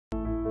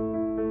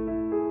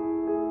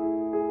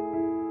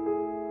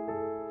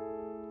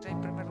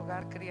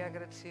começar, queria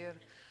agradecer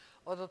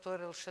ao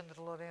Dr. Alexandre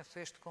Lourenço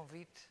este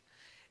convite,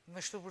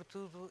 mas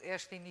sobretudo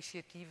esta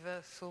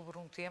iniciativa sobre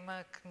um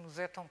tema que nos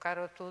é tão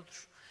caro a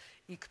todos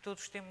e que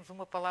todos temos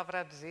uma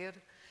palavra a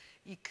dizer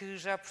e que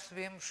já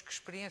percebemos que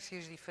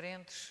experiências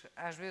diferentes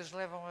às vezes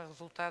levam a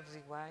resultados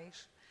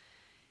iguais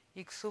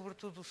e que,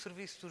 sobretudo, o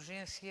serviço de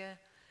urgência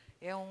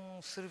é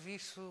um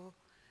serviço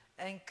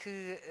em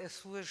que a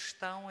sua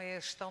gestão é a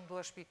gestão do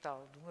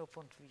hospital, do meu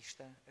ponto de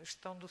vista. A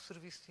gestão do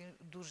serviço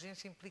de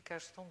urgência implica a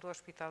gestão do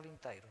hospital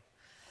inteiro.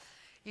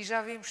 E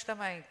já vimos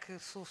também que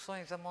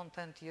soluções a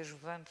montante e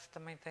ajudante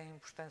também têm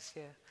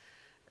importância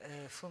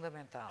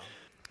fundamental.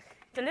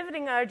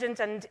 Delivering urgent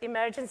and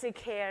emergency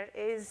care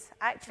is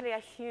actually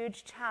a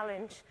huge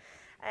challenge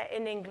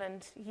in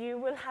England. You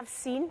will have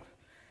seen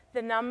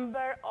the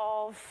number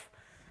of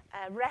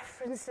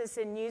references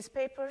in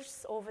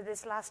newspapers over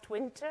this last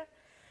winter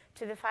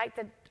to the fact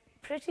that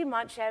pretty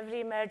much every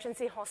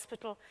emergency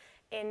hospital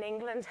in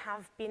England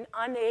have been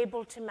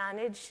unable to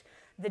manage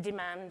the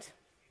demand.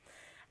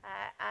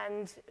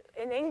 And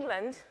in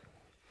England,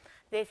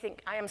 they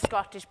think, I am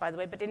Scottish by the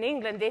way, but in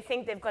England they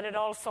think they've got it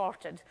all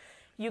sorted.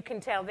 You can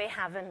tell they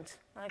haven't.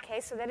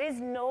 Okay, so there is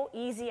no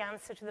easy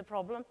answer to the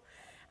problem.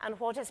 And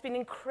what has been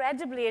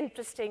incredibly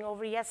interesting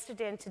over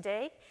yesterday and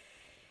today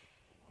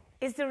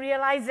is the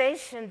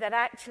realization that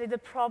actually the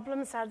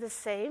problems are the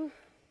same.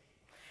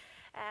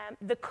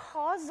 The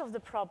cause of the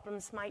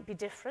problems might be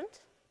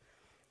different,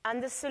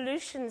 and the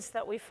solutions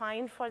that we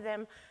find for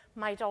them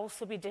might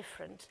also be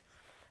different.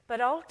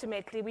 But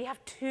ultimately, we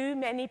have too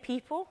many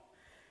people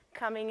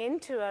coming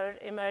into our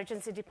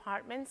emergency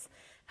departments,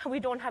 and we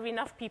don't have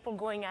enough people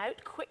going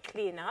out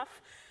quickly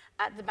enough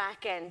at the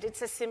back end.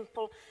 It's as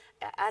simple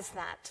as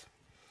that.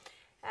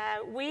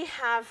 We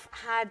have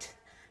had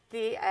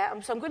the,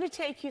 so I'm going to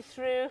take you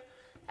through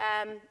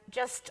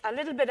just a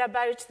little bit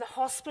about the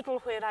hospital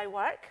where I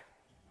work,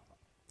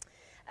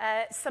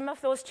 some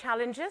of those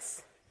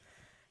challenges,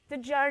 the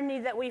journey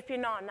that we've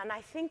been on, and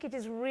I think it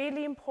is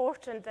really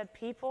important that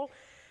people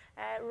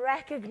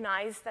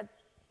recognize that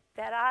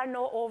there are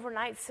no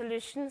overnight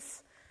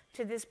solutions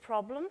to this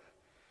problem,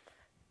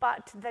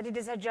 but that it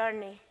is a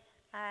journey.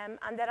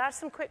 And there are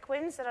some quick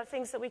wins, there are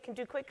things that we can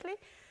do quickly,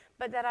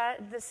 but there are,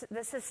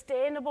 the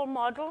sustainable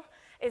model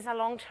is a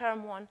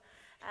long-term one.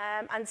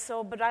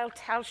 But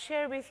I'll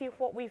share with you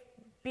what we've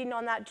been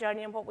on that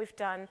journey and what we've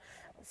done.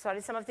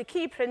 Sorry, some of the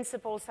key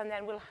principles, and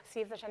then we'll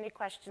see if there's any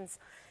questions.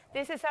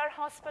 This is our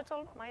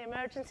hospital, my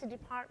emergency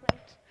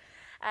department.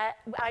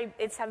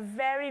 It's a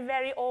very,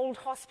 very old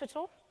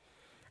hospital.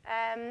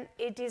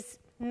 It is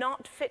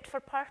not fit for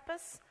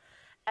purpose.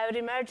 Our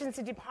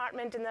emergency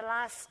department in the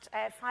last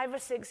 5 or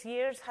 6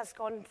 years has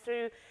gone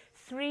through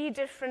 3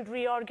 different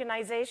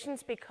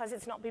reorganizations because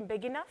it's not been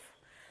big enough.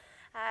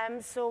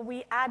 So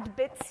we add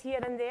bits here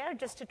and there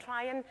just to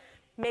try and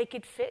make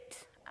it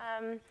fit.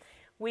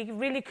 We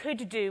really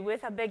could do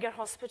with a bigger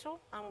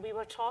hospital, and we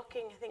were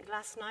talking, I think,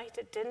 last night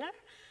at dinner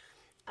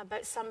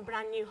about some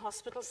brand new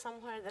hospital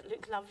somewhere that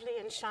looked lovely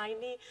and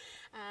shiny.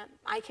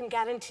 I can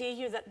guarantee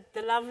you that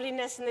the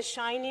loveliness and the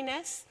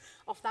shininess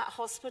of that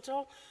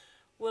hospital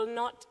will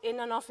not in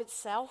and of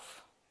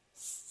itself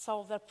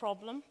solve their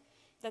problem,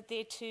 that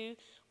they too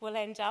will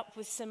end up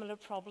with similar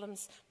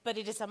problems, but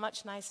it is a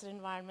much nicer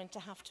environment to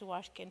have to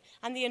work in,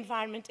 and the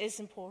environment is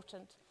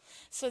important.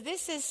 So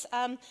this is,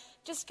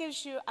 just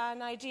gives you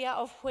an idea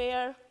of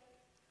where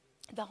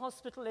the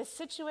hospital is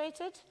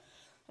situated.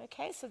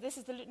 Okay, so this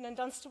is the Luton and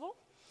Dunstable.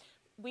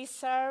 We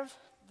serve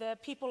the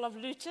people of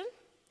Luton.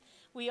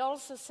 We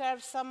also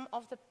serve some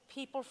of the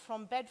people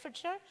from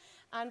Bedfordshire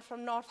and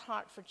from North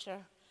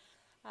Hertfordshire.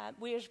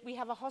 We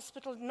have a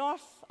hospital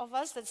north of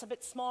us that's a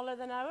bit smaller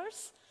than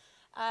ours,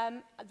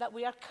 that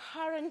we are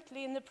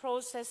currently in the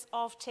process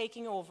of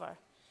taking over.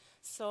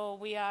 So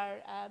we are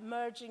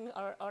merging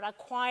or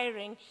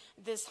acquiring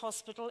this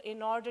hospital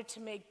in order to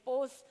make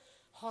both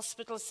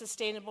hospitals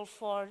sustainable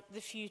for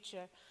the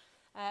future.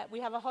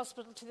 We have a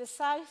hospital to the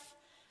south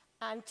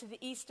and to the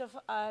east of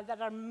that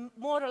are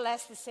more or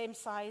less the same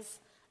size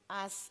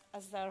as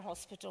their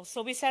hospital.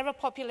 So we serve a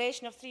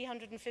population of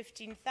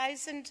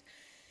 315,000.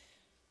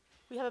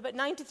 We have about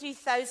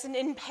 93,000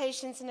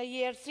 inpatients in a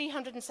year,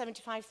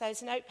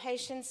 375,000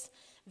 outpatients,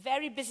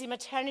 very busy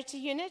maternity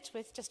unit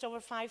with just over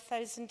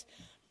 5,000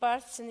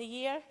 births in the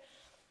year.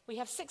 We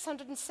have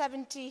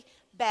 670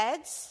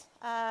 beds,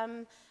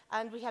 and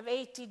we have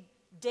 80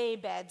 day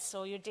beds,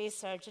 so your day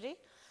surgery.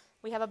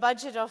 We have a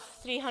budget of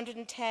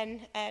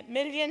 310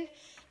 million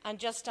and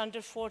just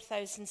under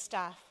 4,000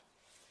 staff.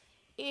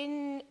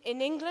 In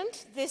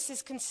England, this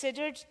is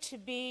considered to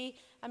be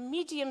a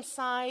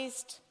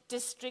medium-sized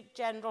district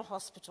general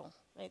hospital.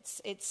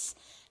 It's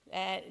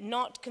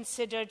not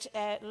considered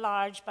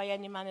large by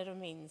any manner of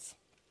means.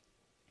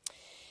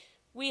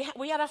 We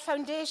are a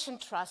foundation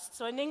trust.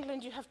 So in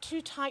England, you have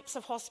 2 types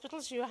of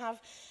hospitals. You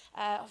have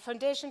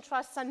foundation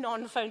trusts and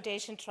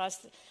non-foundation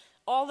trusts.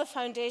 All the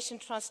foundation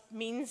trust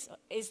means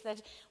is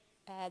that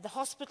The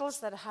hospitals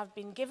that have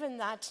been given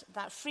that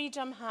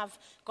freedom have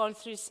gone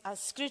through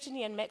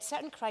scrutiny and met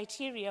certain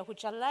criteria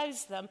which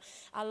allows them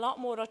a lot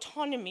more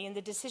autonomy in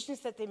the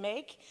decisions that they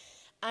make,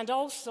 and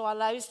also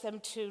allows them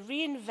to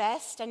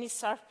reinvest any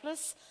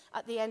surplus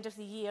at the end of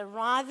the year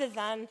rather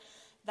than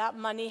that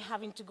money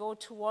having to go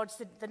towards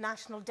the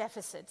national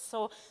deficit.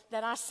 So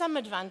there are some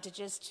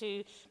advantages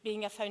to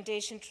being a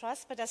foundation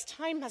trust, but as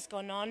time has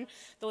gone on,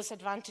 those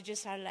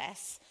advantages are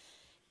less.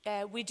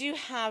 We do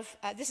have,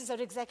 this is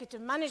our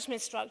executive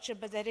management structure,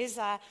 but there is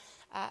a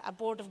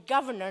board of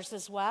governors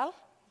as well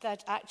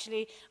that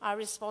actually are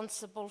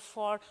responsible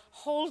for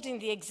holding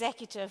the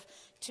executive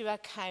to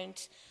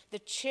account. The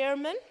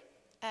chairman,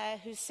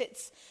 who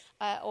sits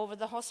over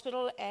the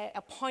hospital,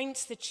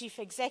 appoints the chief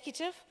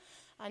executive,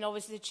 and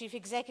obviously the chief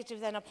executive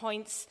then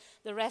appoints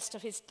the rest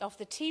of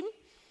the team.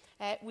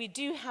 We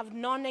do have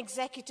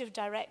non-executive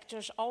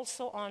directors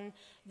also on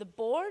the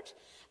board,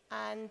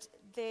 and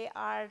they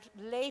are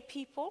lay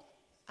people,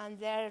 and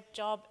their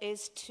job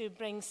is to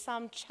bring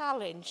some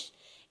challenge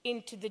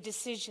into the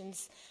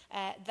decisions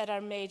that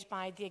are made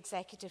by the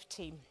executive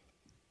team.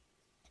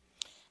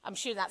 I'm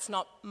sure that's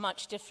not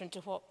much different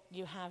to what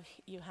you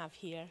have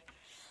here.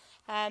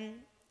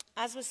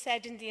 As was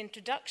said in the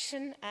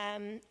introduction,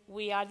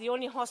 we are the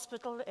only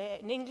hospital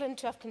in England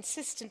to have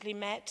consistently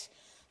met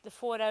the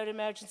 4-hour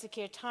emergency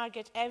care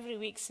target every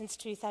week since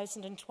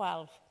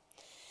 2012.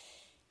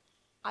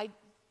 I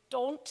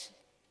don't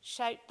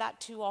shout that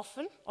too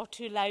often or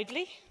too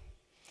loudly,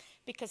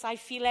 because I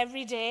feel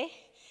every day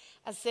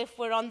as if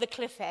we're on the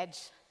cliff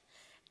edge,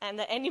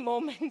 and at any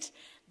moment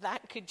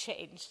that could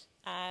change.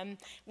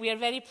 We are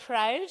very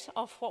proud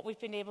of what we've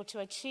been able to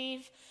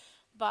achieve,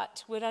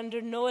 but we're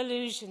under no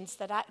illusions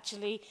that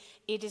actually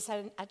it is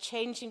a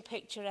changing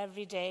picture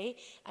every day,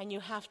 and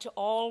you have to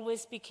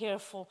always be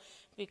careful,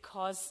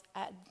 because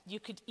you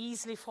could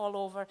easily fall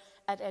over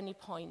at any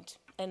point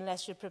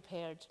unless you're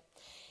prepared.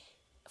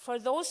 For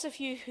those of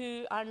you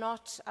who are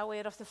not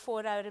aware of the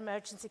 4-hour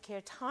emergency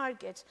care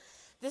target,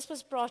 this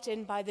was brought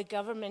in by the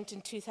government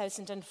in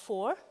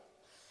 2004.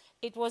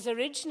 It was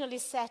originally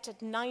set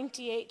at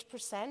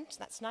 98%,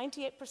 that's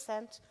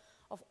 98%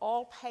 of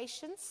all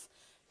patients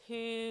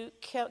who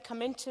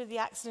come into the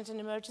accident and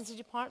emergency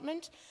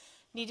department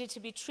needed to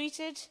be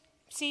treated,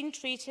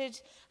 treated,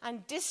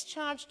 and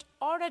discharged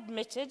or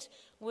admitted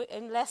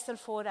in less than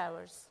 4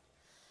 hours.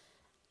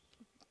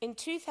 In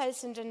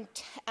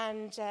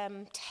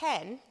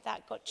 2010,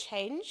 that got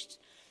changed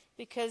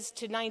to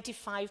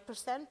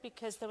 95%,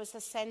 because there was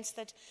a sense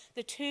that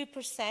the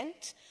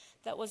 2%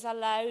 that was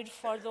allowed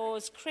for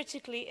those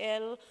critically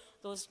ill,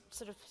 those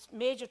sort of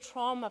major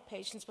trauma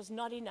patients, was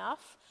not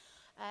enough.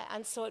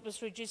 And so it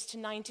was reduced to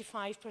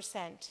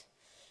 95%.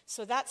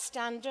 So that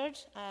standard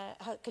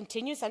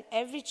continues, and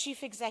every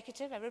chief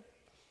executive, I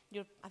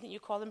think you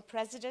call them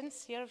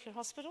presidents here of your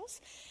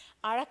hospitals,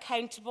 are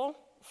accountable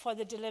for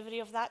the delivery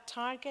of that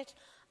target,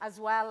 as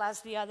well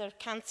as the other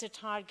cancer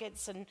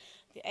targets and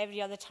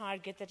every other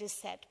target that is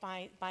set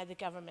by the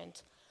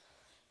government.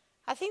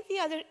 I think the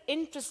other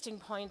interesting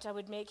point I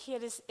would make here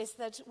is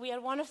that we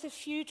are one of the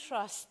few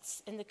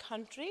trusts in the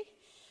country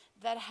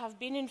that have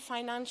been in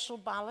financial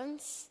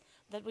balance,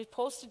 that we've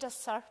posted a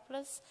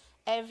surplus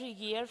every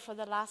year for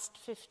the last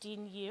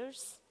 15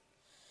 years.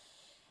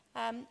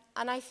 And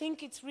I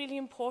think it's really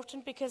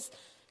important, because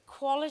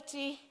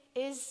quality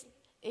is,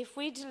 if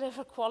we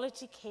deliver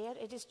quality care,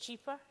 it is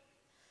cheaper.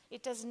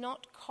 It does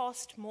not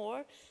cost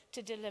more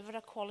to deliver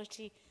a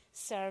quality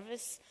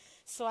service.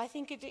 So I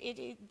think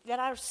there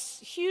are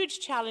huge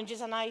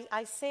challenges, and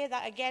I say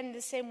that again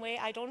the same way.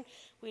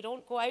 We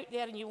don't go out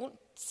there and you won't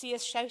see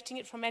us shouting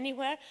it from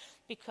anywhere,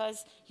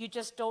 because you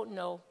just don't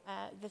know.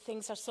 The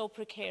things are so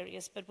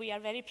precarious, but we are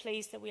very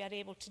pleased that we are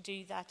able to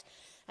do that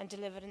and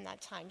deliver in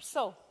that time.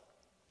 So,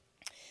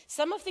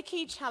 some of the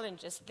key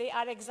challenges, they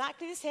are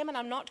exactly the same, and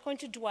I'm not going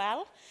to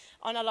dwell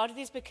on a lot of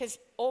these, because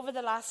over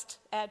the last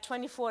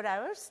 24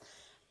 hours,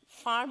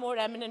 far more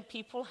eminent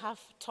people have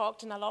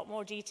talked in a lot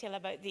more detail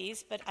about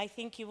these, but I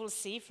think you will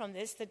see from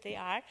this that they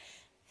are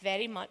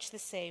very much the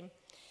same.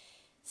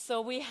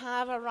 So we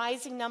have a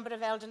rising number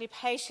of elderly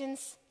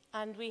patients,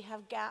 and we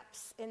have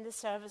gaps in the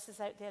services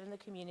out there in the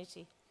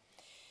community.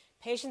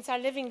 Patients are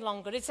living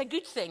longer. It's a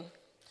good thing,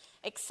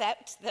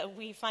 except that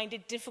we find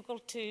it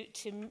difficult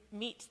to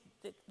meet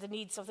the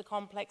needs of the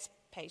complex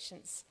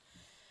patients.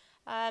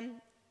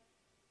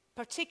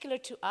 Particular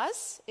to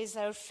us is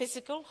our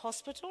physical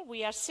hospital.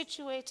 We are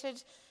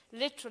situated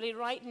literally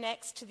right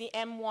next to the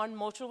M1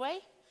 motorway,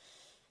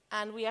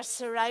 and we are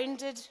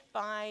surrounded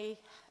by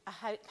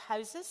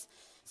houses,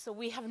 so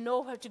we have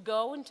nowhere to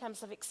go in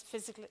terms of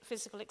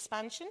physical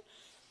expansion.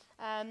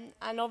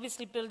 And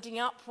obviously building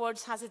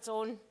upwards has its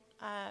own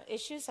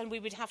issues, and we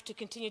would have to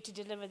continue to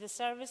deliver the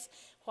service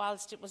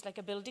whilst it was like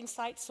a building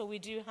site. So we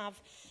do have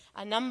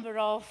a number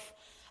of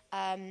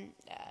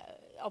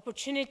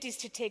opportunities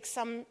to take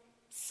some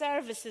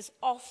services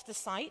off the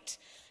site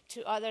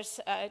to others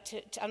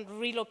and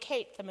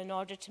relocate them in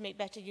order to make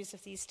better use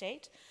of the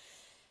estate.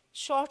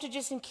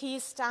 Shortages in key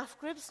staff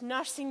groups,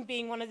 nursing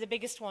being one of the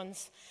biggest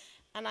ones.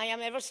 and I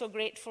am ever so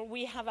grateful.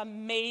 We have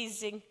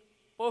amazing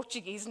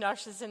Portuguese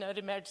nurses in our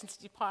emergency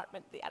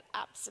department. They are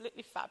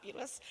absolutely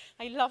fabulous.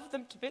 I love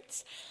them to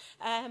bits.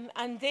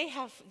 And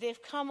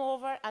they've come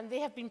over and they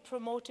have been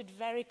promoted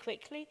very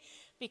quickly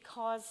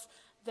because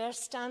their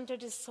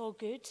standard is so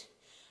good.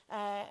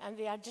 And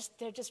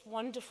they're just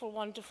wonderful,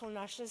 wonderful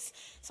nurses.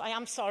 So I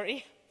am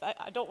sorry, but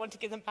I don't want to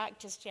give them back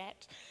just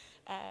yet.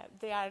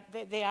 They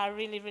are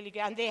really, really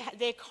good. And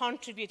they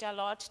contribute a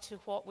lot to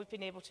what we've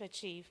been able to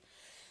achieve.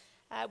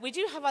 We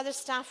do have other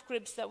staff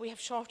groups that we have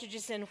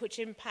shortages in, which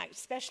impact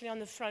especially on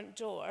the front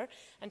door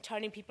and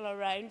turning people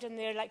around, and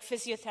they're like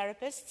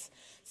physiotherapists,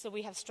 so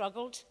we have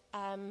struggled.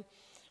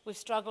 We've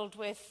struggled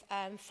with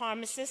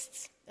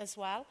pharmacists as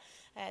well.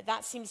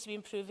 That seems to be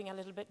improving a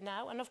little bit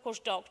now. And of course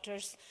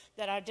doctors.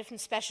 There are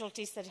different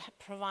specialties that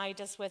provide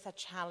us with a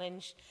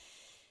challenge.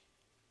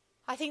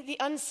 I think the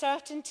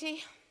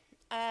uncertainty,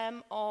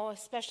 or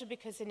especially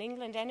because in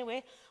England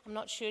anyway, I'm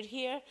not sure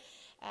here,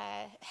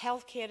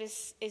 healthcare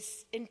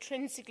is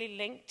intrinsically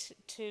linked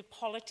to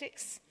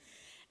politics,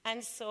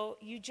 and so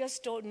you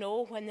just don't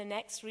know when the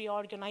next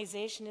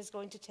reorganisation is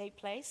going to take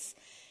place.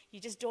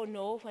 You just don't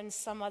know when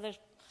some other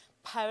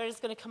power is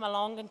going to come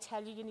along and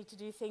tell you need to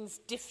do things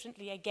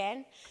differently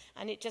again,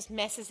 and it just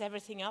messes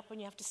everything up and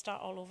you have to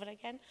start all over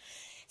again.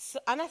 So,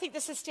 and I think the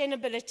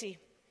sustainability.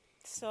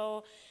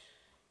 So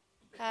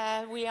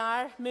we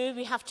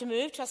have to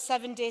move to a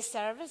 7-day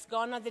service.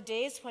 Gone are the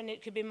days when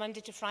it could be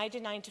Monday to Friday,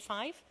 9 to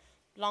 5.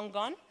 Long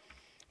gone.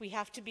 We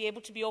have to be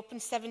able to be open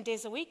 7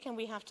 days a week, and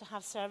we have to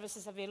have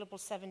services available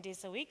 7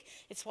 days a week.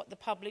 It's what the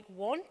public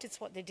want, it's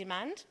what they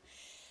demand.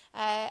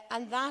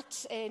 And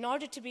that, in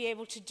order to be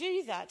able to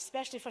do that,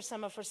 especially for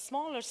some of our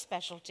smaller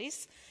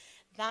specialties,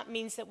 that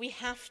means that we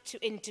have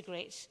to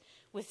integrate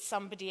with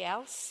somebody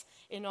else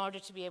in order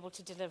to be able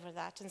to deliver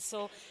that. And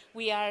so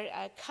we are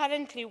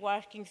currently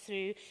working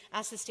through a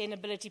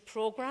sustainability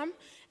programme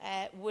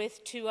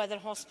with 2 other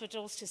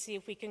hospitals to see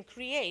if we can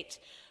create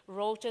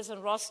rotas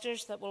and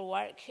rosters that will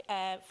work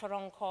for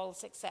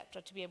on-calls,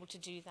 etc., to be able to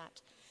do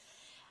that.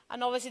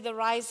 And obviously the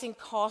rising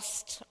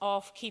cost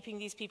of keeping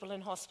these people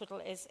in hospital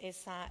is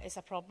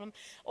a problem.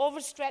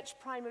 Overstretched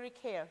primary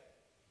care.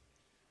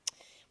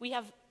 We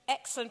have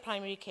excellent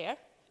primary care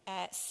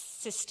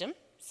system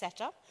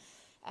set up,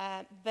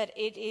 but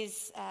it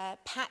is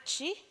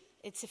patchy.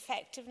 Its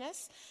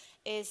effectiveness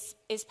is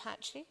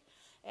patchy.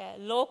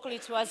 Locally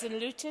to us in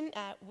Luton,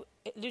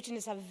 Luton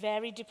is a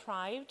very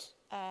deprived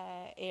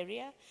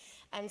area,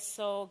 and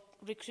so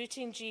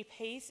recruiting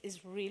GPs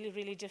is really,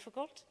 really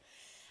difficult.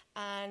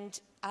 And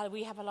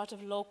we have a lot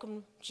of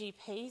locum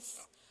GPs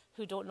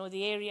who don't know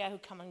the area, who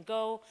come and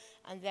go,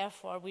 and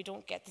therefore we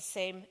don't get the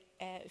same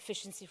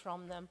efficiency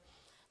from them.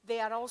 They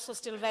are also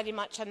still very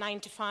much a 9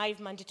 to 5,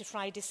 Monday to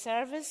Friday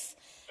service,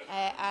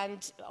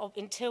 and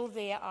until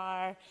they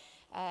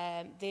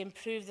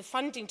improve the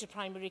funding to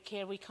primary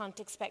care, we can't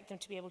expect them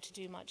to be able to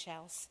do much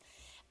else.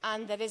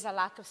 And there is a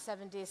lack of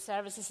 7-day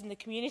services in the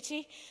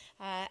community.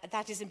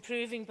 That is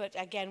improving, but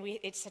again,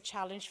 it's a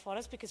challenge for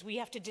us because we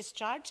have to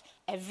discharge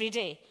every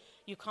day.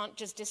 You can't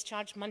just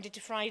discharge Monday to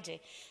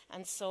Friday.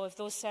 And so if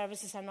those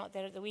services are not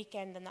there at the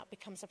weekend, then that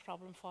becomes a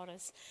problem for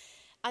us.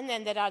 And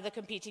then there are the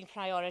competing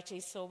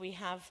priorities. So we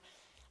have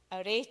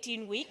our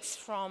 18 weeks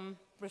from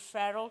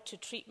referral to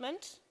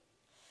treatment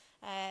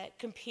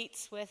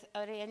competes with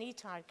our A&E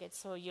target.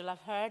 So you'll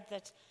have heard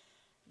that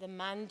the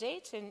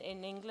mandate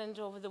in England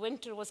over the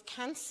winter was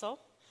cancel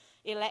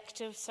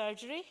elective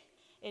surgery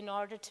in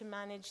order to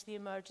manage the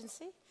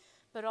emergency.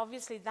 But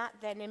obviously that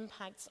then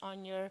impacts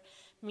on your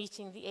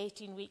meeting the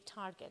 18-week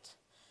target.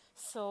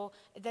 So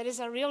there is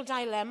a real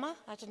dilemma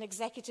at an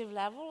executive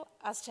level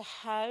as to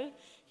how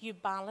you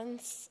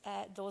balance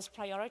those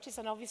priorities.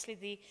 And obviously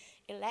the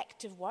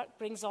elective work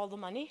brings all the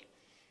money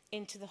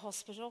into the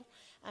hospital,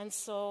 and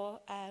so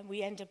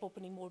we end up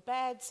opening more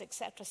beds,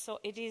 etc. So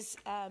it is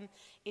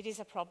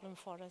a problem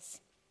for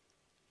us.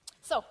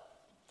 So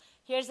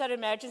here's our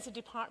emergency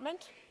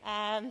department.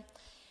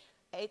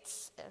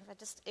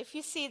 If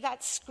you see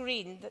that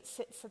screen that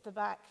sits at the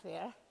back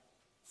there,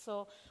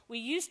 so we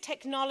use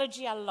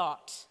technology a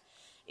lot.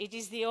 It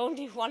is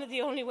one of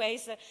the only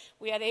ways that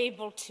we are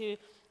able to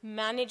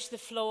manage the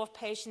flow of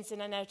patients in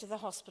and out of the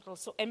hospital.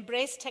 So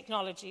embrace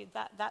technology.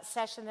 That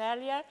session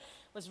earlier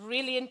was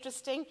really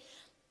interesting.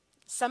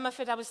 Some of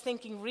it I was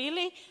thinking,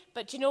 really?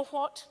 But you know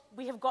what?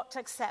 We have got to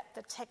accept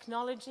that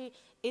technology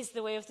is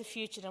the way of the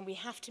future, and we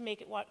have to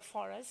make it work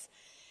for us.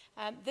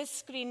 This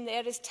screen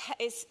there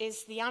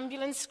is the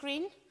ambulance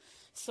screen.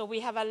 So we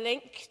have a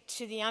link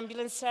to the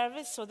ambulance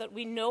service so that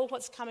we know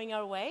what's coming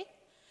our way.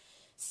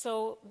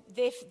 So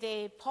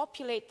they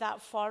populate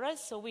that for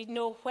us, so we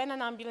know when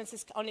an ambulance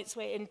is on its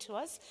way into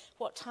us,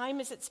 what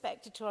time is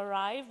expected to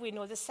arrive, we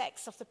know the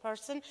sex of the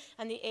person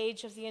and the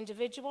age of the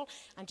individual,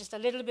 and just a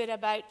little bit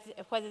about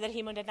whether they're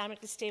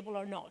hemodynamically stable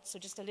or not, so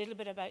just a little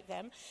bit about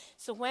them.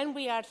 So when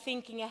we are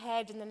thinking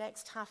ahead in the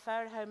next half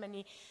hour, how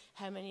many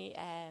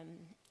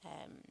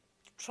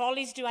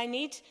trolleys do I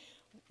need,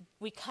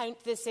 we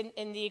count this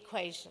in the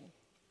equation.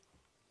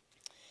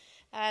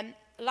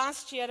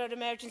 Last year, our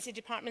emergency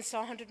department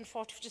saw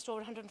just over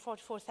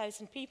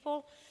 144,000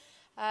 people.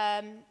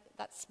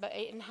 That's about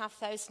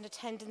 8,500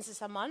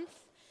 attendances a month.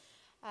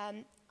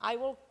 The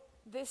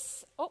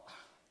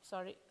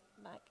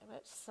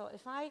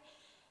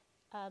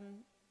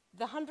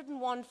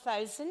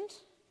 101,000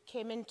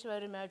 came into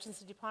our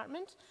emergency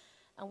department,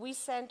 and we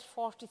sent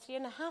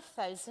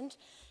 43,500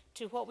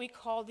 to what we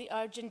call the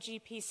Urgent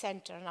GP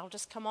Centre, and I'll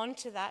just come on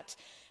to that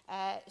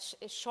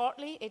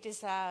shortly. It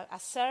is a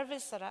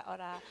service or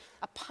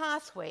a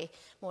pathway,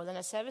 more than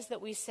a service,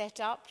 that we set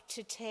up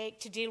to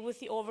deal with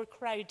the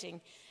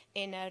overcrowding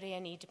in our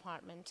A&E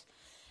department,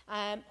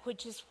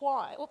 which is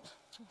why, I'm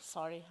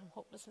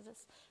hopeless with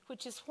this,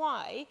 which is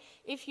why,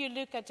 if you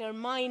look at our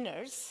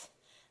minors,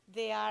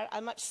 they are a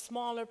much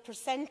smaller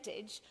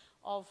percentage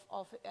of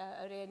our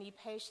A&E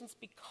patients,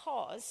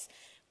 because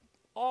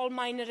all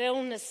minor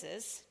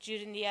illnesses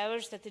during the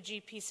hours that the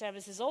GP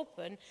service is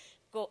open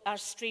are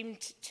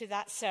streamed to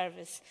that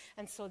service.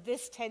 And so the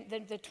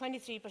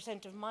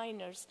 23% of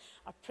minors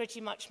are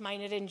pretty much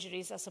minor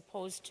injuries as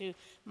opposed to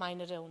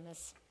minor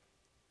illness.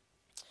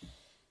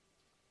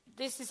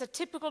 This is a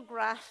typical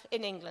graph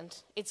in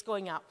England. It's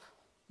going up.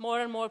 More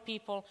and more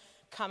people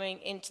coming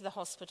into the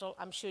hospital.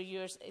 I'm sure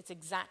yours, it's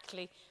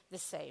exactly the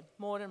same.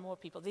 More and more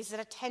people. These are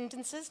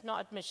attendances,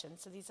 not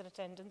admissions. So these are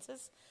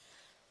attendances.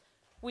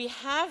 We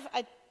have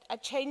a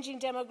changing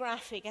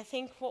demographic. I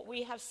think what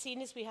we have seen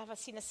is we have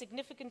seen a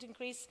significant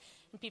increase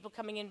in people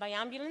coming in by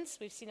ambulance.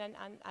 We've seen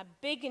a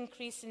big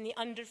increase in the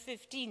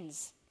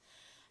under-15s.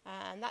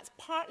 And that's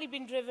partly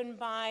been driven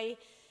by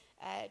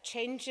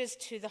changes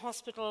to the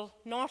hospital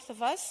north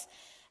of us,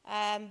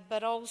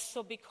 but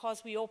also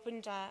because we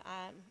opened a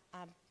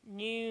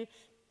new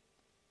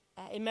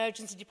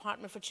emergency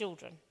department for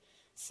children.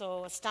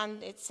 So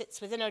it sits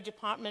within our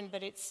department,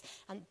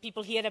 and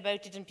people hear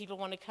about it and people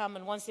want to come,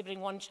 and once they bring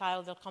one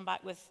child, they'll come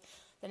back with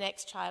the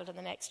next child and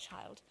the next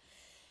child.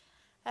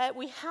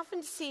 We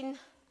haven't seen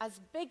as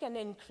big an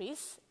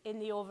increase in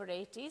the over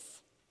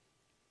 80s.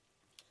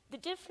 The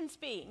difference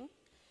being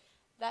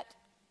that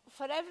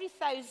for every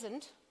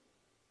 1,000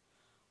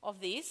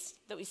 of these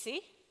that we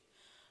see,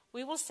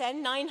 we will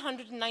send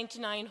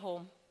 999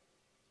 home.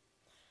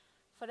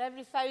 For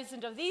every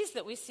 1,000 of these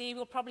that we see,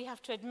 we'll probably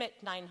have to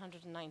admit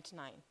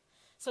 999.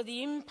 So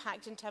the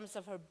impact in terms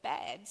of our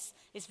beds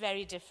is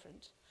very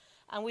different.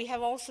 And we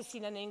have also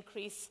seen an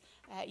increase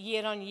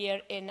year on year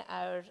in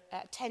our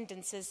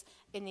attendances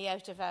in the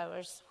out of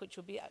hours, which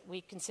we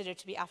consider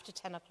to be after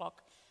 10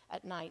 o'clock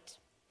at night.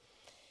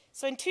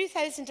 So in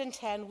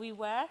 2010, we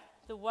were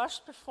the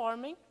worst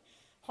performing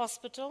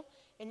hospital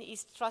in the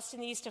Trust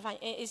in the East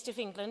of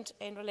England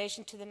in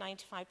relation to the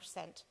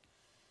 95%.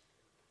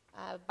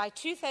 By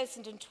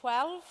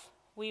 2012,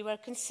 we were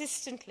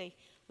consistently,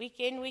 week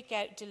in, week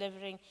out,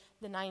 delivering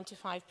the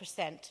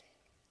 95%.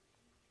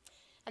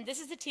 And this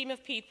is a team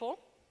of people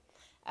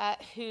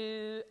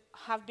who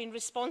have been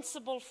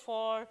responsible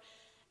for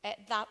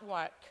that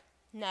work.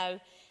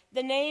 Now,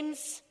 the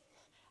names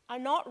are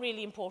not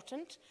really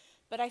important,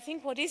 but I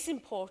think what is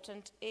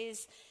important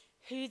is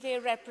who they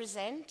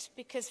represent,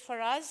 because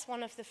for us,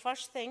 one of the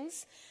first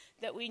things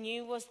that we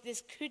knew was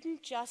this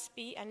couldn't just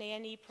be an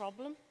A&E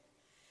problem.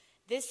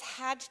 This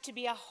had to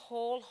be a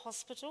whole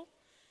hospital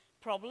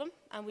problem,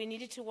 and we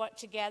needed to work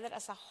together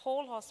as a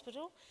whole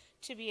hospital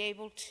to be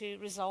able to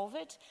resolve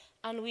it,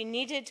 and we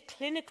needed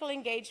clinical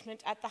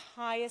engagement at the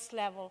highest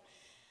level.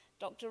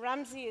 Dr.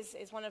 Ramsey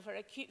is one of our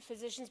acute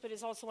physicians, but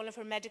is also one of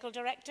our medical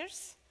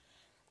directors,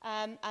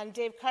 and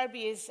Dave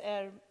Kirby is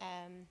our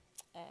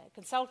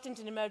consultant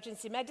in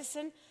emergency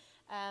medicine,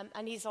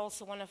 and he's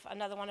also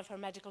another one of our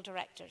medical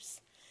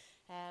directors.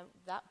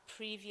 That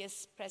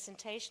previous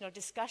presentation or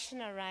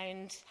discussion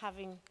around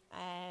having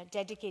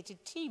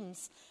dedicated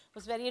teams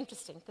was very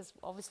interesting, because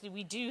obviously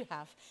we do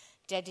have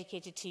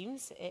dedicated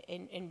teams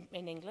in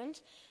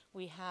England.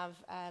 We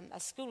have a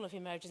school of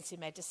emergency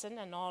medicine,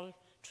 and all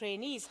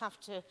trainees have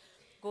to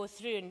go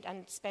through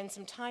and spend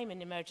some time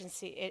in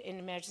emergency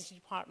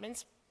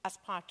departments as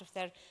part of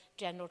their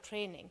general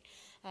training.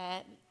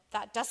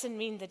 That doesn't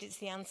mean that it's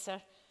the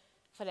answer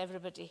for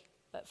everybody,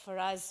 but for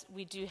us,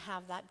 we do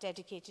have that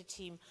dedicated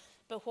team.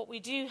 But what we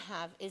do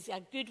have is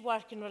a good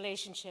working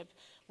relationship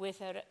with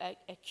our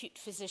acute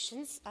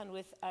physicians and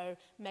with our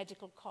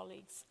medical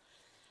colleagues.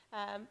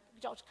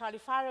 Dr. Carly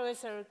Farrow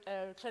is our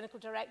clinical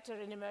director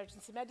in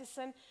emergency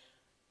medicine.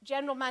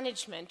 General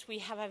management, we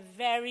have a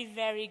very,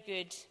 very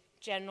good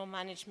general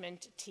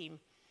management team.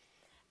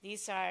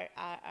 These are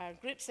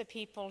groups of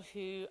people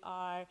who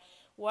are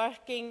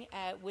working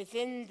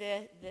within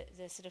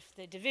the sort of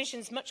the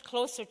divisions much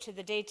closer to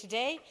the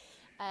day-to-day,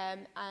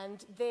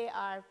 and they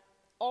are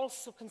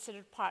also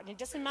considered part. And it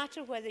doesn't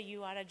matter whether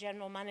you are a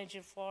general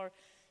manager for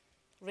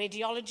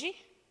radiology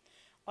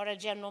or a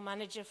general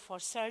manager for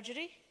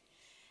surgery.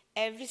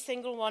 Every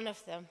single one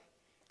of them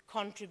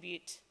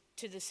contribute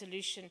to the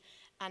solution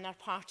and are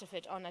part of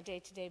it on a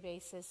day-to-day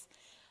basis.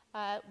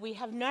 We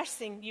have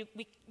nursing.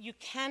 You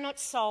cannot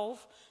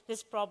solve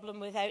this problem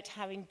without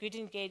having good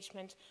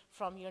engagement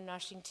from your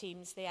nursing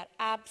teams. They are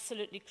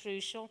absolutely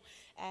crucial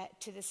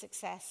to the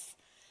success.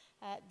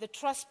 The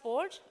Trust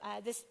Board,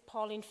 this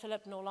Pauline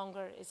Phillip no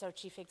longer is our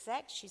Chief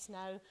Exec. She's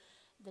now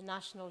the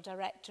National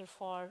Director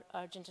for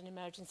Urgent and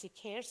Emergency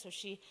Care, so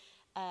she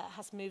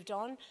has moved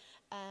on.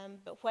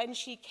 But when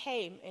she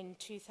came in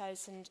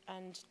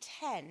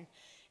 2010,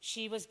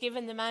 she was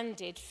given the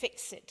mandate,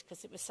 fix it,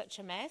 because it was such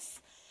a mess.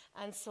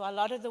 And so a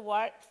lot of the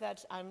work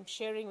that I'm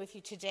sharing with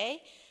you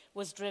today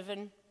was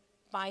driven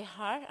by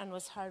her and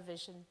was her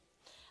vision.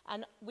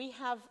 And we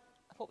have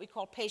what we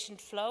call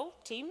patient flow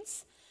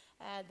teams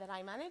that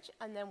I manage,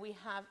 and then we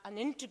have an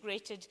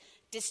integrated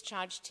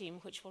discharge team,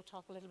 which we'll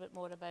talk a little bit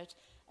more about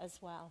as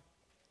well.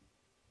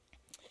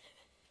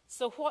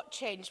 So what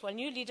changed? Well,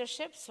 new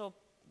leadership. So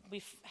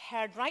we've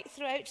heard right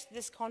throughout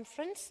this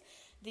conference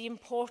the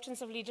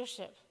importance of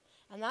leadership.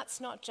 And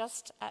that's not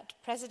just at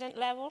president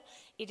level,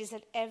 it is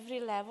at every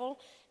level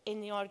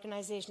in the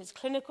organisation. It's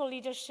clinical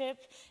leadership,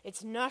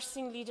 it's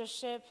nursing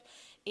leadership,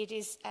 it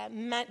is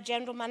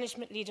general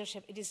management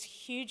leadership. It is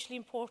hugely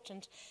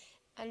important.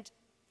 And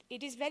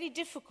it is very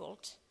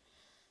difficult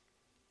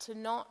to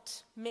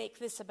not make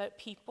this about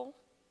people,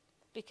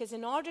 because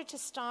in order to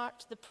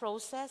start the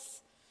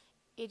process,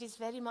 it is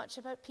very much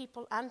about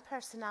people and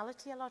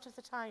personality a lot of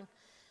the time,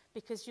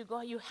 because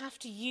you have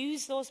to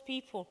use those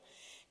people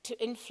to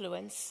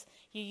influence.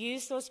 You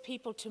use those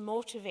people to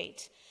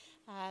motivate.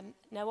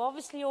 Now,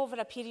 obviously, over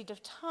a period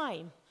of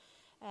time,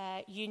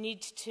 you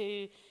need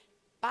to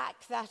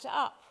back that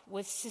up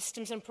with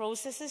systems and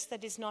processes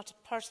that is not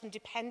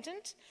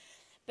person-dependent.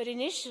 But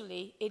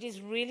initially, it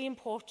is really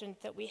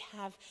important that we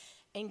have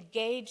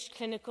engaged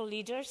clinical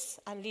leaders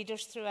and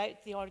leaders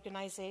throughout the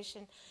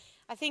organisation.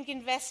 I think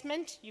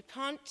investment, you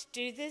can't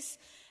do this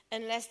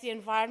unless the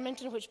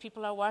environment in which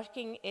people are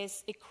working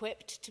is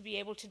equipped to be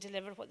able to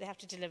deliver what they have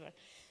to deliver.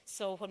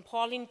 So when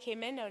Pauline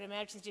came in, our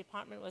emergency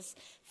department was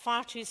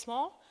far too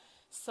small.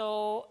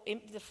 So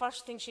the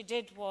first thing she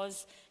did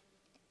was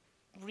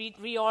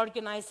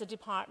reorganize the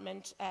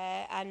department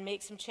and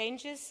make some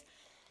changes.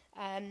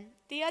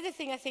 The other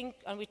thing I think,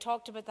 and we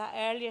talked about that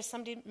earlier,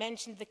 somebody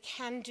mentioned the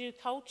can-do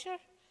culture.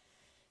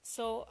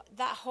 So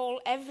that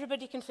whole,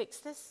 everybody can fix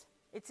this.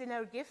 It's in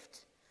our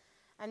gift.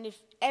 And if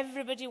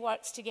everybody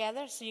works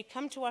together, so you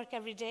come to work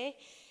every day,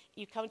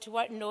 you come to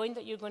work knowing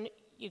that you're going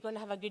to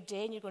have a good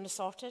day and you're going to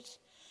sort it.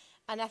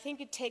 And I think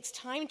it takes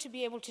time to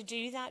be able to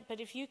do that, but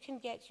if you can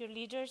get your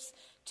leaders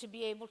to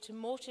be able to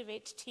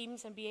motivate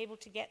teams and be able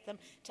to get them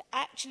to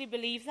actually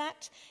believe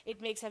that, it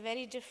makes for a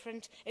very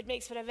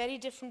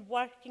different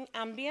working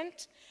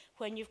ambient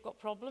when you've got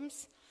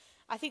problems.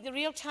 I think the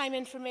real-time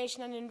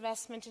information and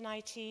investment in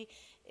IT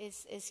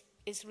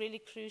is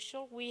really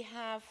crucial.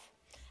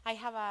 I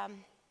have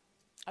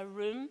a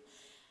room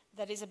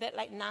that is a bit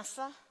like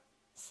NASA,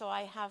 so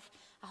I have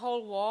a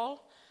whole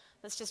wall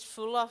that's just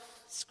full of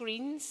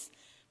screens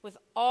with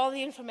all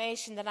the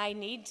information that I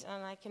need,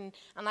 and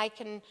I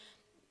can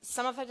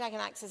some of it I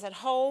can access at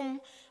home,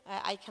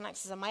 I can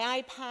access on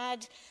my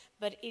iPad,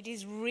 but it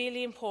is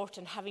really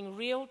important. Having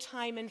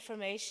real-time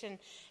information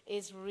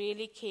is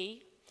really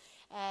key.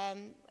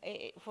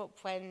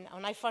 When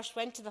I first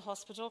went to the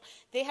hospital,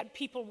 they had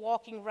people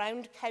walking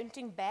around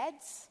counting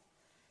beds,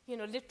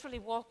 literally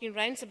walking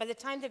around. So by the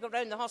time they got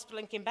around the hospital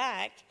and came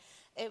back,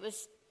 it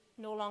was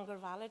no longer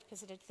valid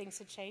because things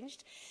had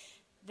changed.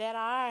 There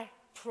are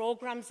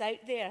programs out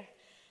there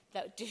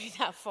that do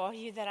that for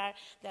you.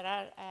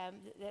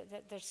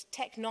 There's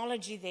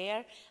technology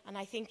there, and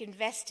I think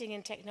investing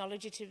in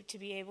technology to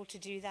be able to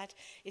do that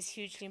is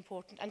hugely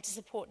important, and to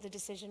support the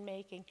decision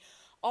making.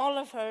 All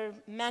of our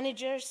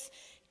managers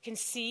can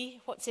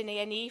see what's in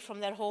A&E from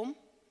their home.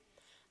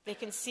 They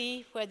can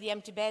see where the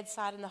empty beds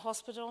are in the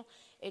hospital.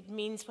 It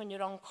means when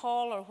you're on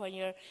call or when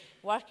you're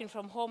working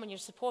from home and you're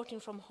supporting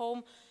from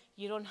home,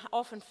 you don't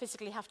often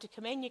physically have to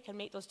come in. You can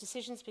make those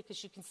decisions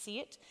because you can see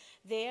it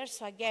there.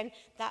 So again,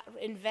 that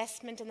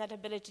investment and that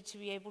ability to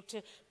be able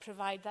to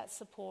provide that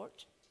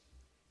support.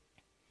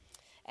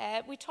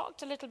 We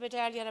talked a little bit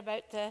earlier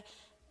about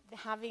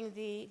having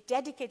the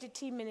dedicated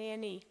team in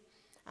A&E.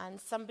 And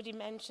somebody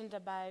mentioned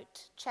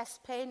about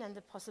chest pain and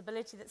the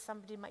possibility that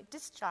somebody might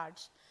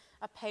discharge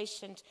a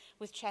patient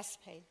with chest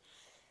pain.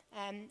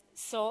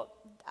 So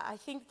I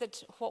think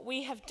that what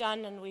we have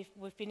done, and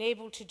we've been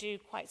able to do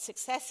quite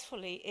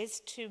successfully, is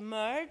to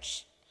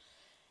merge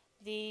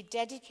the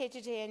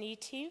dedicated A&E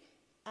team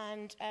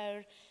and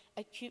our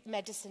acute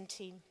medicine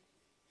team.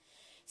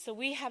 So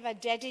we have a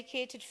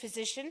dedicated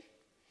physician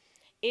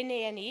in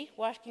A&E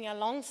working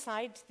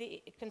alongside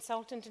the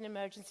consultant in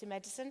emergency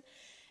medicine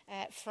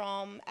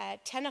from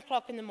 10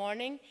 o'clock in the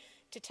morning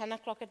to 10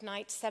 o'clock at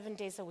night, 7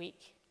 days a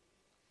week.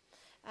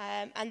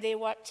 And they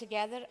work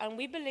together, and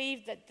we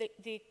believe that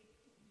the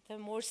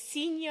more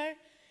senior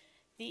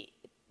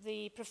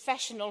the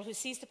professional who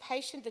sees the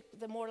patient,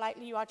 the more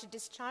likely you are to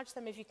discharge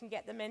them if you can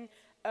get them in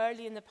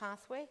early in the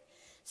pathway.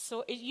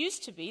 So it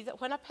used to be that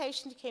when a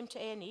patient came to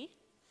A&E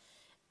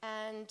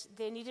and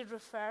they needed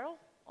referral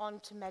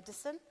onto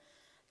medicine,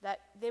 that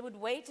they would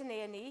wait in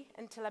A&E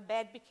until a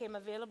bed became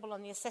available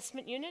on the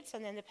assessment units,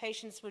 and then the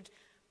patients would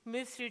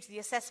move through to the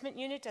assessment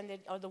unit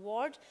or the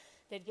ward.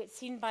 They'd get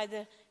seen by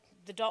the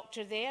the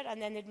doctor there,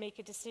 and then they'd make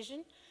a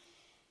decision.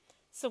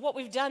 So what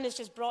we've done is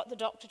just brought the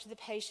doctor to the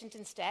patient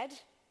instead.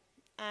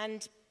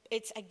 And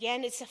it's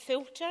a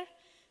filter,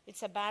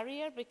 it's a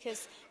barrier,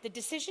 because the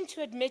decision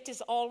to admit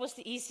is always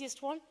the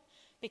easiest one,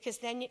 because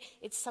then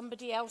it's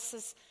somebody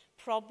else's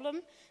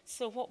problem.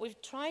 So what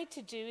we've tried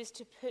to do is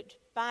to put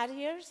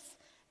barriers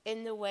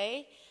in the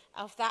way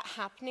of that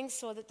happening,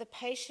 so that the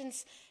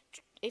patients,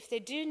 if they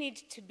do need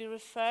to be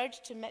referred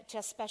to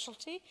a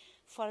specialty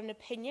for an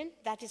opinion,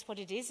 that is what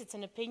it is, it's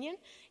an opinion.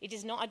 It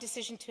is not a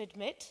decision to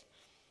admit.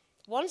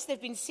 Once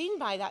they've been seen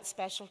by that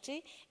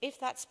specialty, if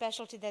that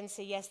specialty then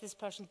say, yes, this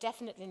person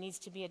definitely needs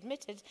to be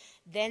admitted,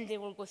 then they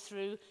will go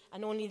through,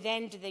 and only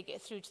then do they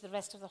get through to the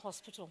rest of the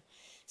hospital.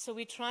 So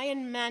we try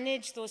and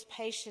manage those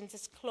patients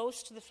as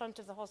close to the front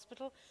of the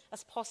hospital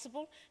as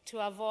possible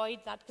to avoid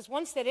that, because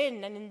once they're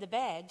in and in the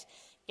bed,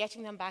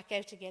 getting them back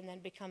out again then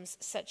becomes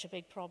such a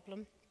big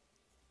problem.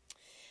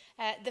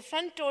 The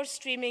front door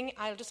streaming,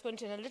 I'll just go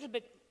into in a little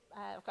bit,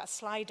 I've got a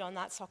slide on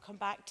that, so I'll come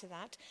back to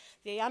that.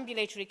 The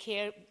ambulatory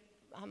care,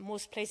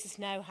 most places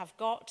now have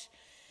got.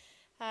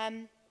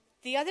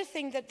 The other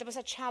thing that there was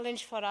a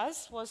challenge for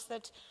us was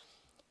that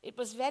it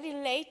was very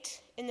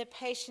late in the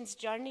patient's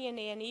journey in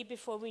A&E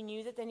before we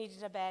knew that they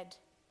needed a bed.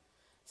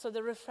 So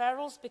the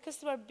referrals, because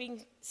they were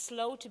being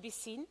slow to be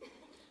seen,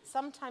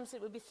 sometimes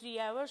it would be 3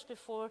 hours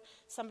before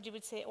somebody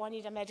would say, oh, I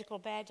need a medical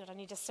bed, or I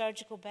need a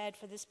surgical bed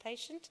for this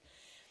patient.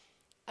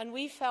 And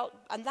we felt,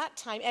 at that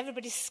time,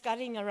 everybody's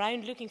scurrying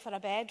around looking for a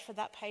bed for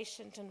that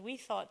patient, and we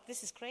thought,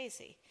 this is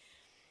crazy.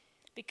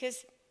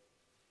 Because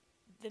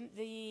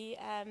the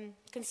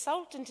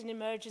consultant in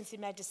emergency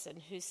medicine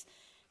who's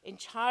in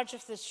charge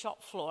of the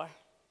shop floor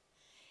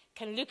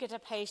can look at a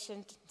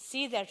patient,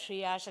 see their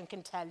triage, and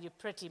can tell you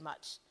pretty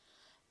much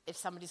if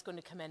somebody's going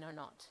to come in or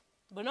not.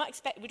 We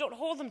don't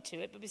hold them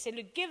to it, but we say,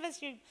 look, give us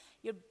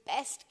your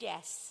best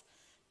guess.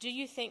 Do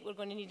you think we're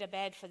going to need a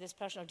bed for this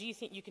person, or do you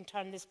think you can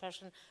turn this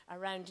person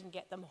around and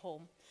get them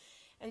home?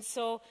 And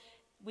so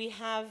we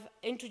have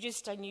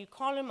introduced a new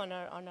column on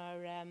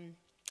our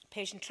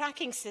patient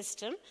tracking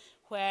system,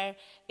 where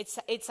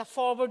it's a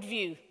forward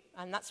view,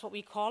 and that's what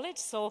we call it.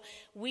 So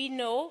we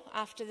know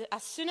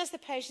as soon as the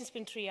patient's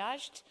been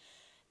triaged,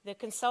 the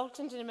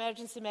consultant in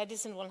emergency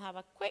medicine will have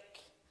a quick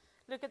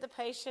look at the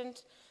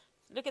patient,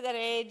 look at their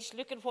age,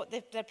 look at what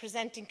their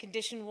presenting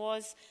condition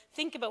was,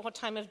 think about what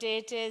time of day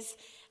it is,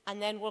 and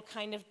then we'll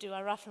kind of do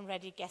a rough and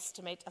ready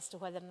guesstimate as to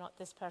whether or not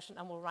this person,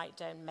 and we'll write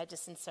down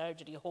medicine,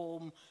 surgery,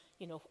 home,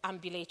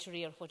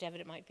 ambulatory, or whatever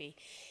it might be.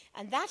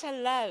 And that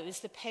allows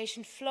the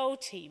patient flow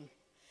team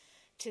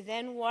to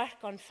then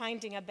work on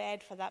finding a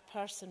bed for that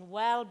person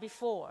well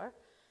before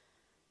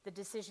the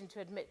decision to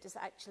admit is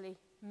actually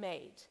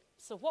made.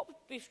 So what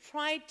we've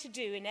tried to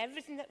do in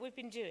everything that we've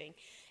been doing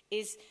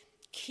is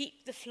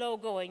keep the flow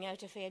going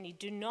out of A&E.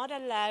 Do not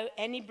allow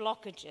any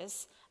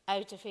blockages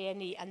out of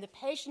A&E. And the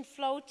patient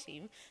flow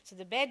team, so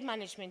the bed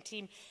management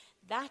team,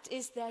 that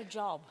is their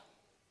job.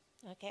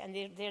 Okay, and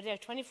they're there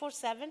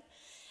 24/7,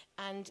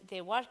 and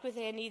they work with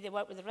A&E, they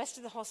work with the rest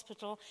of the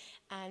hospital,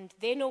 and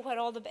they know where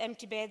all the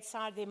empty beds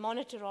are, they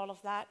monitor all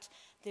of that,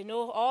 they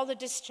know all the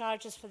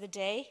discharges for the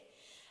day,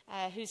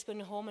 who's going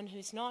home and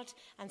who's not,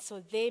 and so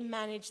they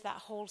manage that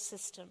whole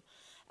system,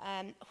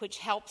 which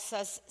helps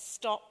us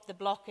stop the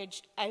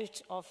blockage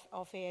out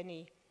of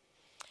A&E.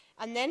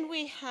 And then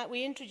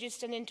we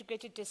introduced an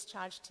integrated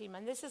discharge team,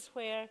 and this is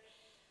where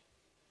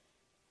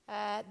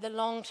the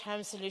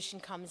long-term solution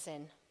comes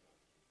in.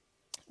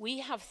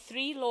 We have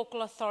 3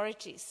 local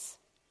authorities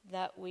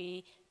that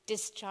we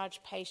discharge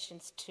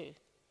patients to,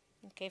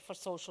 okay, for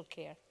social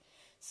care.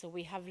 So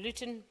we have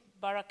Luton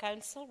Borough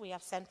Council, we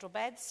have Central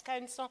Beds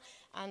Council,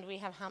 and we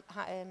have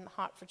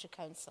Hertfordshire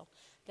Council.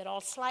 They're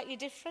all slightly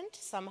different.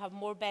 Some have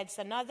more beds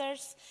than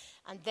others,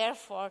 and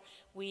therefore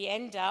we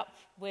end up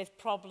with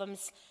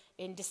problems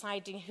in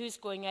deciding who's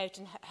going out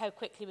and how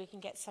quickly we can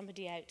get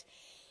somebody out.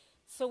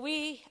 So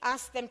we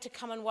ask them to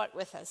come and work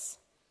with us.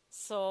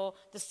 So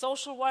the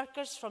social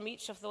workers from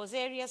each of those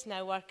areas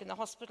now work in the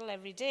hospital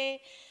every day.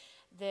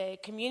 The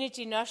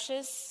community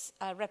nurses,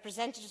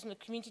 representatives from the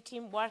community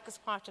team, work as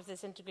part of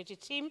this integrated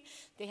team.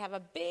 They have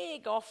a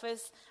big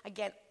office.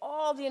 Again,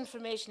 all the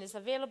information is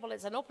available.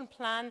 It's an open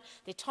plan.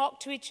 They talk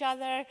to each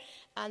other,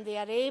 and they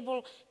are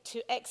able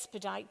to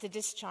expedite the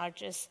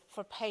discharges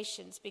for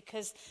patients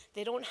because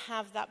they don't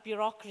have that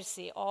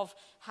bureaucracy of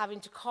having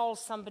to call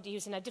somebody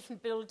who's in a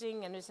different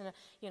building and who's in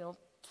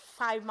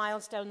 5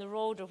 miles down the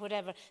road or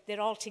whatever. They're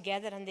all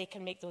together, and they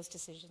can make those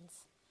decisions.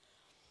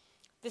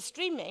 The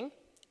streaming,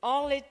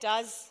 all it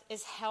does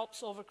is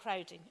helps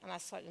overcrowding. And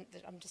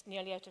I'm just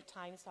nearly out of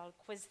time, so I'll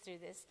whiz through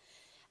this.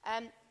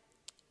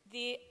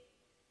 The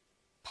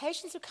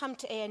patients who come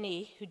to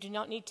A&E who do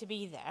not need to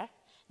be there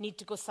need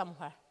to go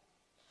somewhere.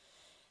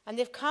 And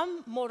they've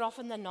come more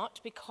often than not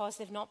because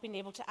they've not been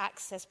able to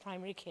access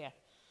primary care.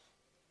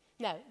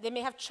 Now, they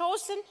may have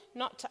chosen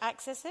not to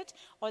access it,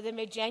 or they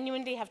may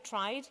genuinely have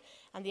tried,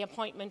 and the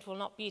appointment will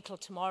not be till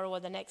tomorrow or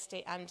the next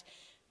day, and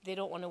they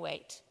don't want to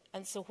wait.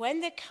 And so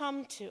when they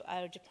come to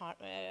our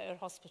department, our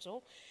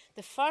hospital,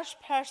 the first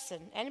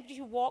person, anybody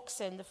who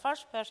walks in, the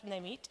first person they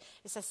meet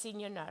is a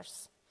senior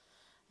nurse,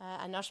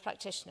 a nurse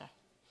practitioner,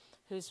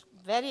 who's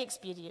very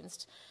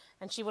experienced.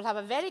 And she will have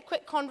a very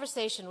quick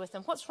conversation with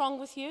them. What's wrong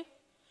with you?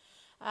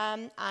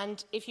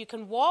 And if you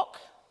can walk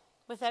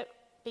without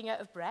being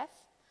out of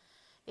breath,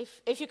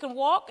 if you can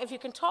walk, if you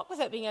can talk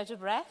without being out of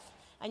breath,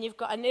 and you've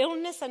got an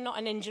illness and not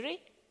an injury,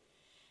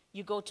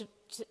 you go to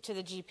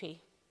the GP.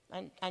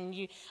 And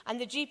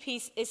the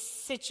GP is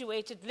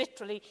situated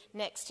literally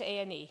next to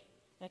A&E.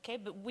 Okay?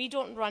 But we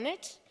don't run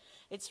it.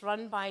 It's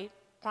run by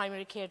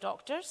primary care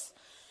doctors.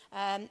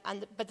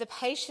 But the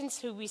patients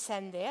who we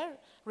send there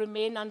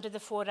remain under the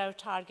 4-hour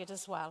target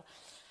as well.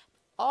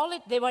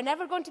 They were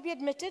never going to be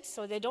admitted,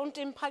 so they don't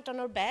impact on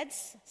our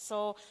beds,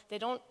 so they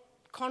don't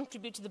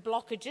contribute to the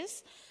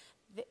blockages.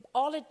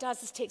 All it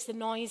does is takes the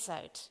noise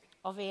out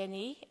of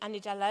A&E, and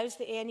it allows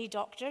the A&E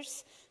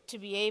doctors to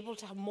be able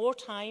to have more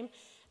time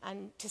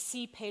and to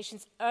see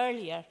patients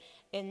earlier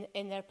in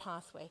their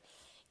pathway.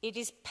 It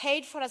is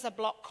paid for as a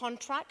block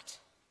contract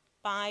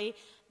by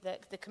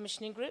the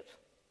commissioning group.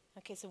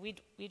 Okay, so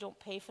we don't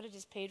pay for it,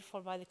 it's paid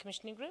for by the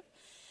commissioning group.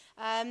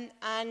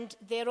 And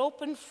they're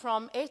open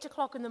from 8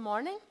 o'clock in the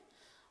morning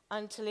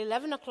until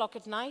 11 o'clock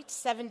at night,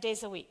 7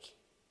 days a week.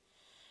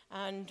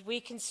 And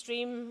we can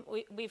stream,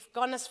 we've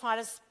gone as far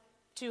as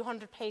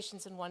 200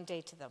 patients in one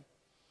day to them.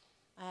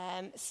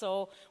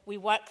 So we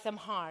work them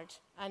hard.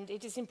 And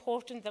it is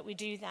important that we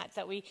do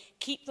that we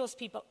keep those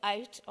people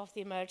out of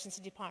the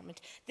emergency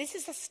department. This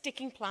is a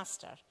sticking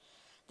plaster.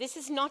 This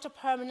is not a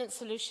permanent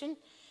solution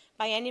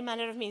by any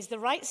manner of means. The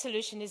right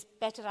solution is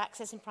better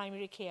access in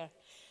primary care.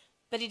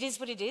 But it is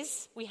what it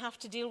is. We have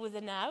to deal with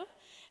it now.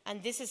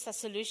 And this is a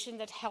solution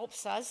that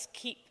helps us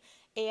keep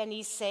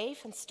A&E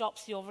safe and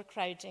stops the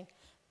overcrowding.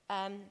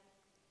 I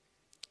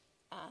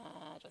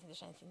don't think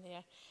there's anything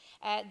there.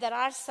 There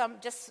are some,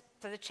 just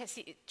for the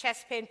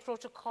chest pain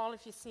protocol,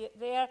 if you see it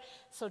there,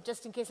 so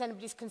just in case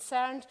anybody's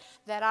concerned,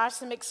 there are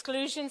some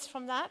exclusions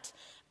from that,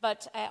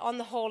 but on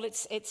the whole,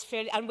 it's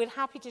fairly, and we're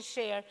happy to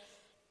share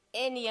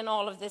any and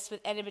all of this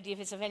with anybody if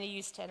it's of any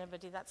use to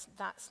anybody.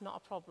 That's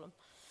not a problem.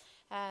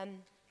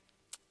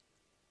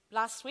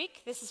 Last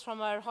week, this is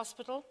from our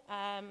hospital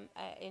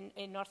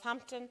in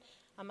Northampton.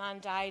 A man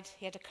died.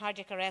 He had a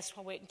cardiac arrest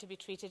while waiting to be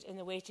treated in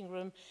the waiting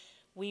room.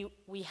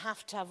 We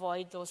have to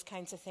avoid those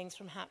kinds of things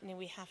from happening.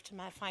 We have to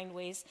find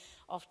ways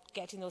of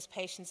getting those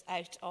patients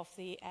out of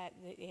the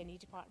A&E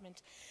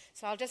department.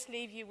 So I'll just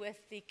leave you with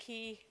the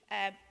key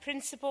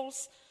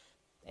principles.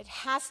 It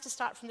has to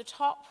start from the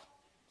top.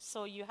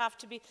 So you have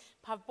to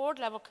have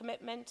board-level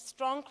commitment,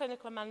 strong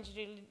clinical and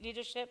managerial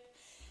leadership.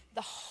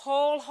 The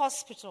whole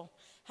hospital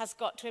has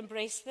got to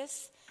embrace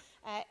this.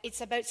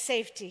 It's about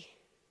safety.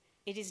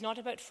 It is not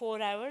about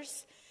 4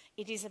 hours.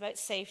 It is about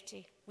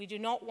safety. We do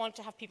not want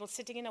to have people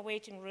sitting in a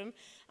waiting room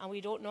and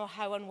we don't know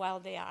how unwell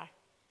they are.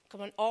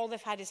 Come on, all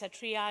they've had is a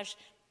triage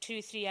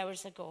 2-3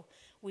 hours ago.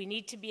 We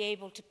need to be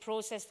able to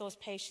process those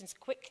patients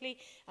quickly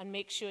and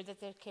make sure that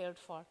they're cared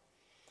for.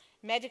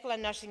 Medical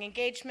and nursing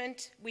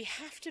engagement. We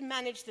have to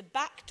manage the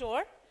back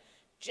door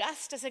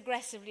just as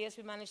aggressively as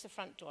we manage the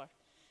front door.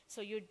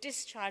 So your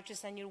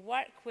discharges and your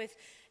work with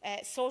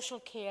social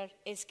care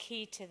is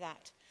key to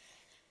that.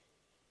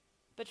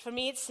 But for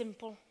me, it's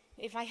simple.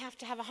 If I have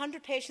to have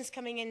 100 patients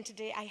coming in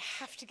today, I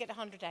have to get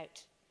 100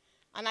 out.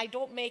 And I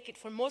don't make it,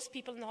 for most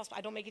people in the hospital,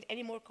 I don't make it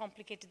any more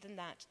complicated than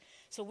that.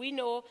 So we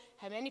know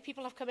how many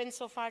people have come in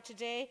so far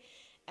today,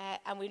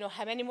 and we know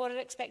how many more are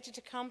expected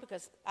to come,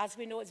 because as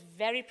we know, it's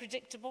very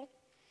predictable.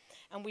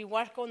 And we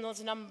work on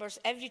those numbers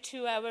every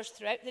 2 hours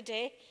throughout the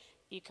day.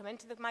 You come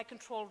into my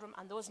control room,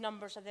 and those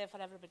numbers are there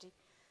for everybody.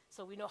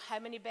 So we know how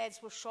many beds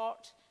we're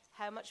short,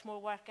 how much more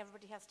work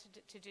everybody has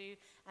to do,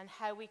 and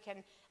how we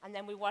can, and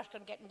then we work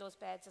on getting those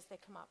beds as they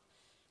come up.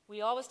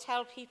 We always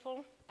tell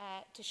people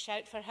to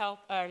shout for help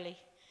early.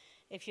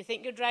 If you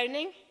think you're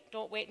drowning,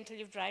 don't wait until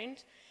you've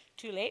drowned.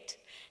 Too late.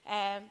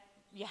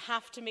 You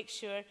have to make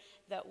sure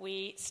that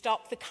we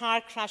stop the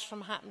car crash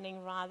from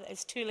happening rather.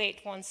 It's too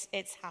late once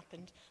it's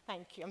happened.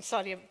 Thank you. I'm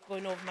sorry I'm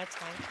going over my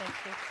time. Thank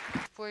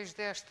you. Depois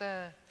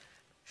desta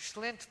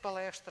excelente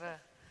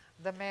palestra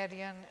da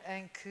Marion,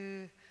 em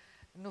que,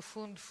 no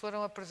fundo,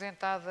 foram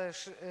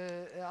apresentadas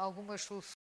algumas soluções